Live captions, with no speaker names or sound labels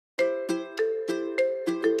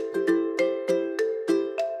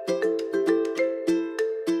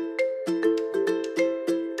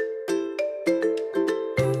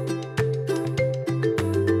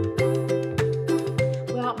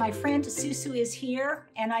Susu is here,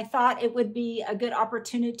 and I thought it would be a good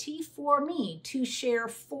opportunity for me to share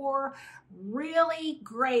 4 really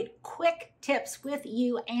great quick tips with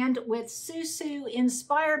you and with Susu,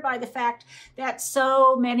 inspired by the fact that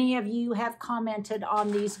so many of you have commented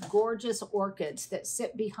on these gorgeous orchids that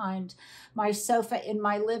sit behind my sofa in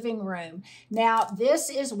my living room. Now, this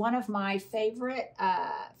is one of my favorite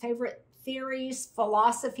theories,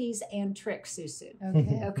 philosophies, and tricks, Susu.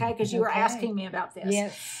 Okay, because you were asking me about this.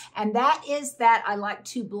 Yes. And that is that I like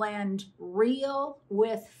to blend real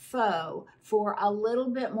with faux for a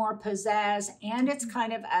little bit more pizzazz, and it's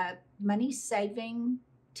kind of a money-saving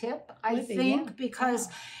tip, I think, because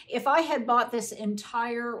if I had bought this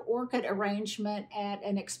entire orchid arrangement at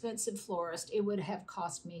an expensive florist, it would have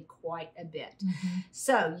cost me quite a bit.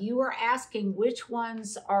 So you were asking which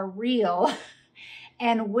ones are real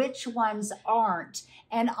and which ones aren't.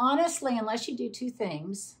 And honestly, unless you do 2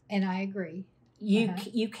 things, and I agree,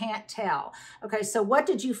 you can't tell. Okay, so what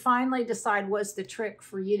did you finally decide was the trick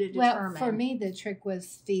for you to determine? Well, for me, the trick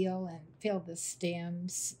was feel the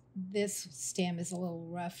stems. This stem is a little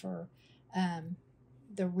rougher.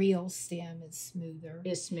 The real stem is smoother.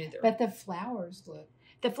 But the flowers look.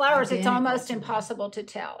 The flowers, it's almost impossible to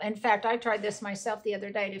tell. In fact, I tried this myself the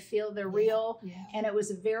other day to feel the real, and it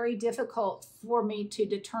was very difficult for me to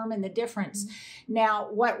determine the difference. Now,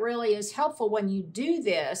 what really is helpful when you do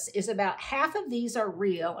this is about half of these are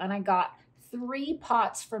real, and I got 3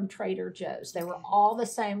 pots from Trader Joe's. They were all the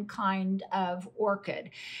same kind of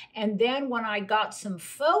orchid. And then when I got some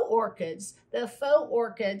faux orchids, the faux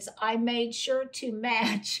orchids, I made sure to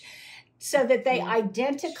match so that they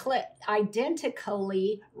identically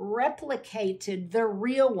replicated the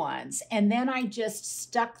real ones. And then I just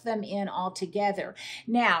stuck them in all together.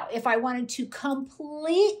 Now, if I wanted to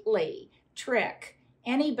completely trick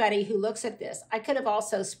anybody who looks at this, I could have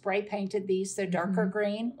also spray painted these. They're darker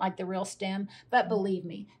green, like the real stem. But believe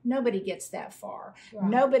me, nobody gets that far.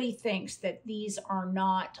 Nobody thinks that these are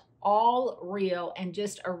not all real and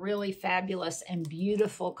just a really fabulous and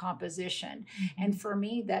beautiful composition. And for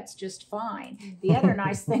me, that's just fine. The other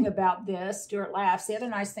nice thing about this, Stuart laughs, the other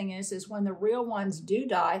nice thing is when the real ones do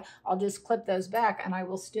die, I'll just clip those back and I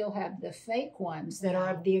will still have the fake ones that are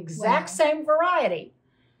of the exact same variety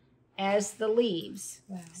as the leaves.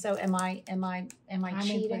 So am I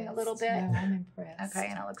cheating a little bit? No, I'm impressed. Okay,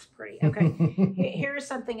 and it looks pretty. Okay, here's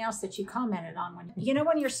something else that you commented on.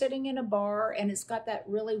 When you're sitting in a bar and it's got that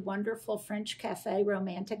really wonderful French cafe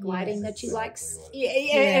romantic lighting that you like,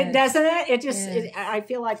 doesn't it? It just, I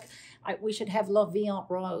feel like we should have La Vie en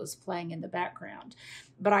Rose playing in the background.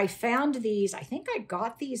 But I found these, I think I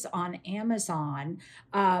got these on Amazon.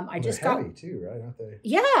 I just got heavy too, right? Aren't they?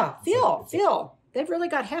 Yeah, feel. They've really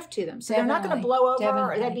got heft to them. So they're not going to blow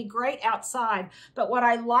over. They'd be great outside. But what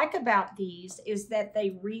I like about these is that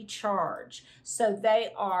they recharge. So they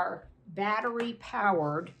are battery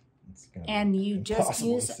powered. And you just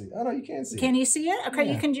use... Oh, no, you can see Can you see it?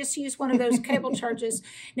 Okay, you can just use one of those cable charges.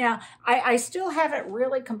 Now, I still haven't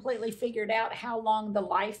really completely figured out how long the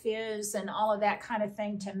life is and all of that kind of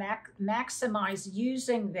thing to maximize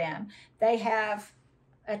using them. They have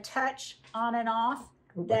a touch on and off.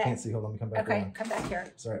 I can't see. Hold on, come back. Okay, come back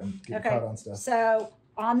here. Sorry, I'm getting caught on stuff. So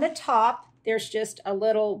on the top, there's just a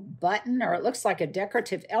little button, or it looks like a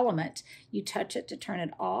decorative element. You touch it to turn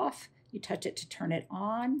it off. You touch it to turn it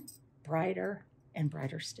on. Brighter and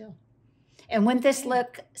brighter still. And wouldn't this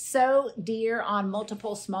look so dear on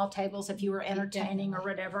multiple small tables if you were entertaining or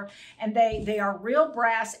whatever? And they are real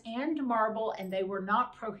brass and marble, and they were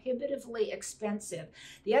not prohibitively expensive.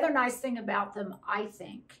 The other nice thing about them, I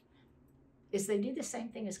think, is they do the same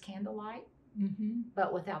thing as candlelight,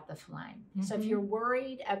 but without the flame. So if you're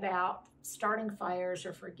worried about starting fires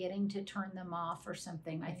or forgetting to turn them off or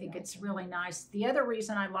something, I think it's really nice. The other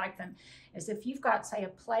reason I like them is if you've got, say, a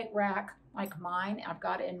plate rack like mine, I've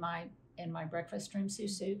got it in my breakfast room,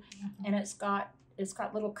 Susu, and it's got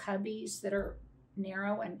little cubbies that are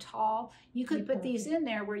narrow and tall. You could put these in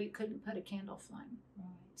there where you couldn't put a candle flame.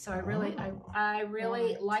 So I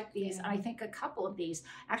really like these. I think a couple of these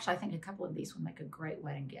will make a great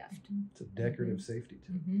wedding gift. It's a decorative safety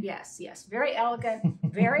too. Yes. Very elegant,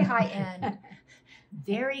 very high end,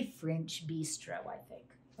 very French bistro, I think.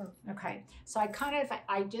 Okay, so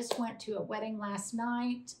I just went to a wedding last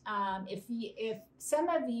night. If some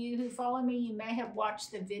of you who follow me, you may have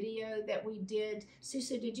watched the video that we did.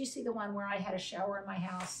 Susu, did you see the one where I had a shower in my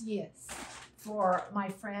house? Yes. For my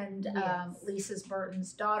friend Lisa's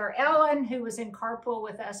Burton's daughter, Ellen, who was in carpool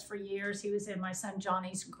with us for years. He was in my son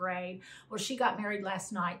Johnny's grade. Well, she got married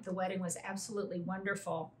last night. The wedding was absolutely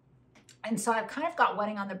wonderful. And so I've kind of got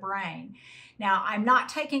wedding on the brain. Now, I'm not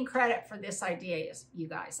taking credit for this idea, you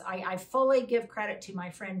guys. I fully give credit to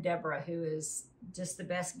my friend Deborah, who is just the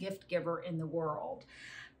best gift giver in the world.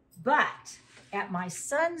 But at my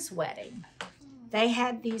son's wedding, they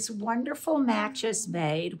had these wonderful matches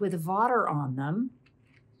made with Vater on them.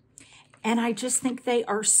 And I just think they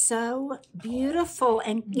are so beautiful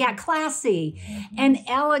and, yeah, classy and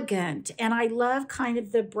elegant. And I love kind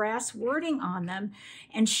of the brass wording on them.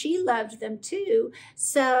 And she loved them too.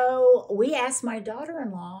 So we asked my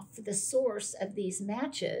daughter-in-law for the source of these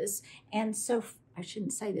matches. And so I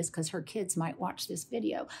shouldn't say this because her kids might watch this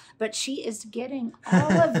video, but she is getting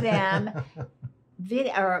all of them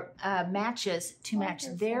matches to match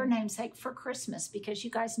their namesake for Christmas, because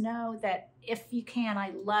you guys know that if you can,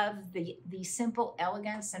 I love the simple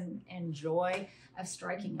elegance and joy of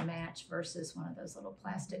striking a match versus one of those little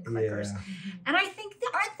plastic clickers. Yeah. And I think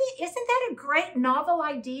isn't that a great novel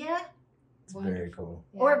idea? It's very cool.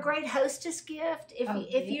 Yeah. Or a great hostess gift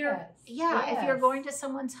if you're going to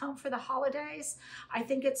someone's home for the holidays. I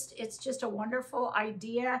think it's just a wonderful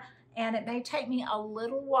idea. And it may take me a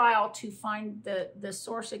little while to find the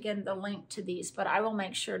source, again, the link to these, but I will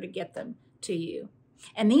make sure to get them to you.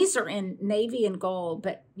 And these are in navy and gold,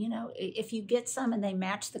 but, you know, if you get some and they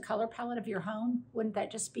match the color palette of your home, wouldn't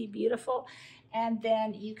that just be beautiful? And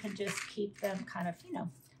then you can just keep them kind of, you know,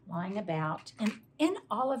 lying about and in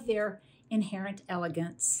all of their inherent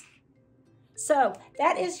elegance. So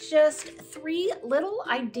that is just 3 little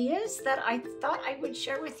ideas that I thought I would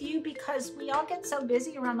share with you, because we all get so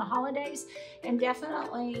busy around the holidays, and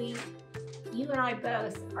definitely you and I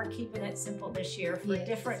both are keeping it simple this year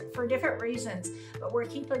for different reasons, but we're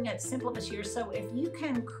keeping it simple this year. So if you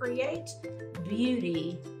can create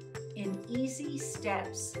beauty in easy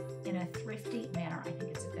steps in a thrifty manner, I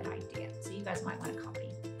think it's a good idea. So you guys might want to copy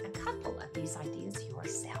a couple of these ideas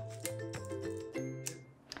yourself.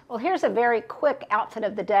 Well, here's a very quick outfit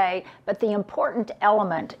of the day, but the important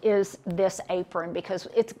element is this apron, because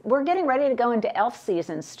we're getting ready to go into elf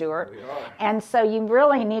season, Stuart. We are. And so you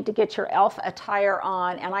really need to get your elf attire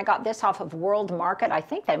on. And I got this off of World Market. I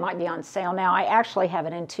think they might be on sale now. I actually have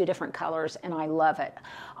it in 2 different colors, and I love it.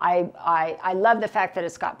 I love the fact that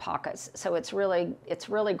it's got pockets. So it's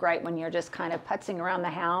really great when you're just kind of putzing around the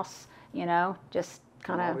house, you know, just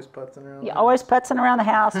kind of always putzing around. You're always putzing around the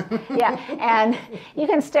house. Yeah, and you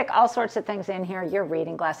can stick all sorts of things in here, your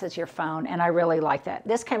reading glasses, your phone, and I really like that.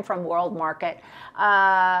 This came from World Market.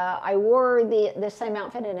 I wore the same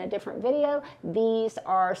outfit in a different video. These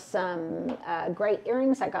are some great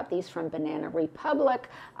earrings. I got these from Banana Republic.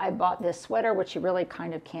 I bought this sweater, which you really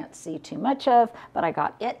kind of can't see too much of, but I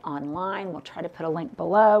got it online. We'll try to put a link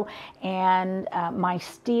below. And my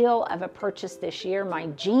steal of a purchase this year, my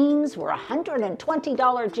jeans were $120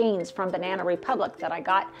 jeans from Banana Republic that I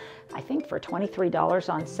got, I think, for $23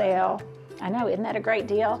 on sale. I know, isn't that a great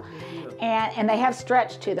deal? And they have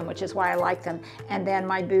stretch to them, which is why I like them. And then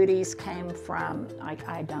my booties came from,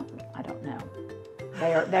 I don't know.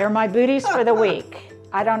 They are my booties for the week.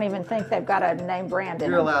 I don't even think they've got a name brand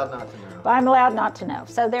in them. You're allowed not to know. But I'm allowed not to know.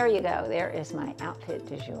 So there you go. There is my outfit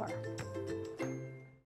du jour.